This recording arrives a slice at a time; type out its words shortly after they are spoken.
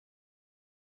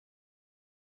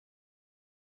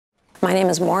My name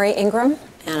is Maury Ingram,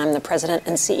 and I'm the president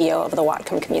and CEO of the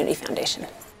Whatcom Community Foundation.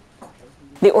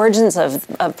 The origins of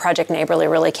Project Neighborly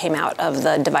really came out of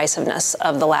the divisiveness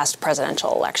of the last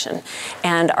presidential election.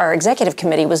 And our executive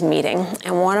committee was meeting,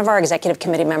 and one of our executive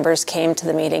committee members came to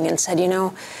the meeting and said, you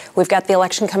know, we've got the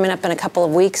election coming up in a couple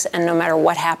of weeks, and no matter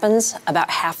what happens,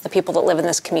 about half the people that live in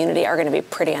this community are going to be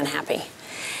pretty unhappy.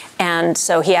 And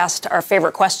so he asked our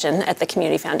favorite question at the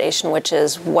Community Foundation, which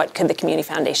is, what could the Community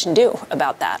Foundation do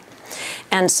about that?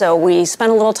 And so we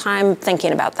spent a little time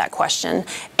thinking about that question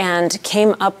and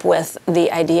came up with the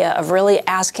idea of really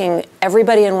asking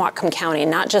everybody in Whatcom County,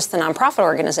 not just the nonprofit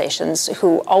organizations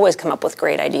who always come up with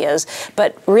great ideas,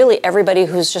 but really everybody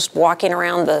who's just walking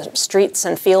around the streets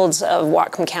and fields of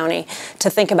Whatcom County to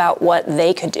think about what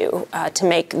they could do to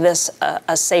make this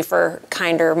a safer,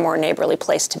 kinder, more neighborly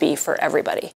place to be for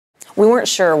everybody. We weren't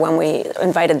sure when we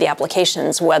invited the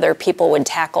applications whether people would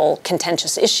tackle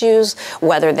contentious issues,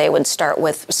 whether they would start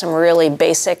with some really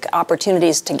basic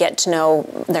opportunities to get to know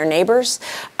their neighbors,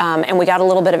 and we got a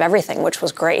little bit of everything, which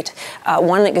was great.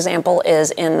 One example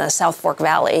is in the South Fork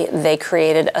Valley. They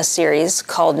created a series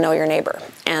called Know Your Neighbor,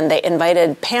 and they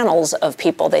invited panels of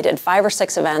people. They did 5 or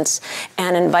 6 events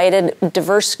and invited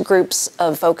diverse groups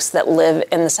of folks that live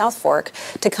in the South Fork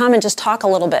to come and just talk a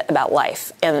little bit about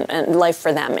life and life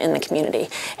for them in the community.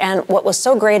 And what was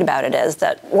so great about it is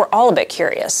that we're all a bit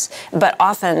curious, but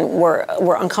often we're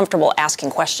uncomfortable asking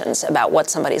questions about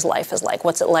what somebody's life is like.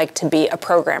 What's it like to be a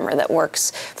programmer that works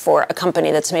for a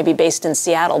company that's maybe based in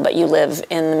Seattle, but you live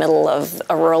in the middle of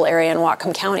a rural area in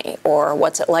Whatcom County? Or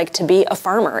what's it like to be a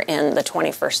farmer in the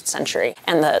 21st century?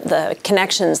 And the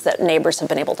connections that neighbors have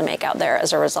been able to make out there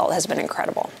as a result has been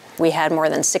incredible. We had more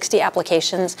than 60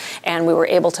 applications, and we were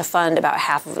able to fund about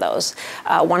half of those.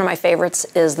 One of my favorites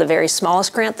is the very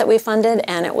smallest grant that we funded,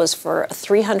 and it was for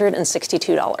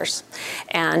 $362.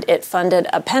 And it funded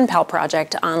a pen pal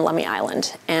project on Lummi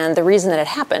Island. And the reason that it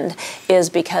happened is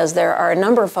because there are a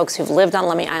number of folks who've lived on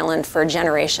Lummi Island for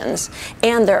generations,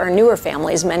 and there are newer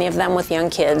families, many of them with young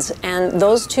kids, and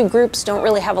those two groups don't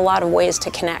really have a lot of ways to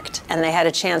connect. And they had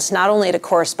a chance not only to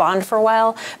correspond for a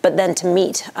while, but then to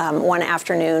meet one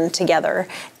afternoon together,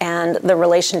 and the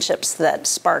relationships that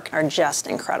spark are just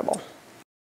incredible.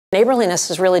 Neighborliness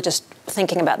is really just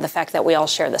thinking about the fact that we all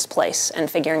share this place and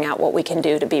figuring out what we can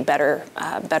do to be better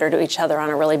to each other on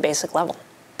a really basic level.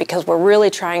 Because we're really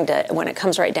trying to, when it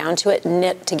comes right down to it,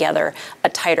 knit together a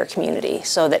tighter community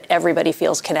so that everybody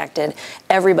feels connected,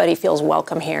 everybody feels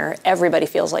welcome here, everybody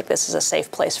feels like this is a safe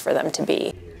place for them to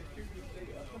be.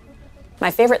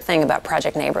 My favorite thing about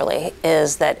Project Neighborly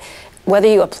is that whether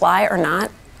you apply or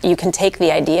not, you can take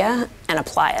the idea and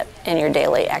apply it in your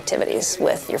daily activities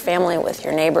with your family, with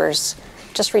your neighbors.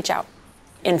 Just reach out.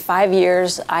 In 5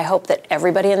 years, I hope that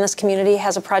everybody in this community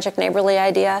has a Project Neighborly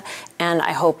idea, and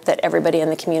I hope that everybody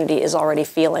in the community is already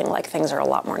feeling like things are a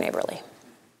lot more neighborly.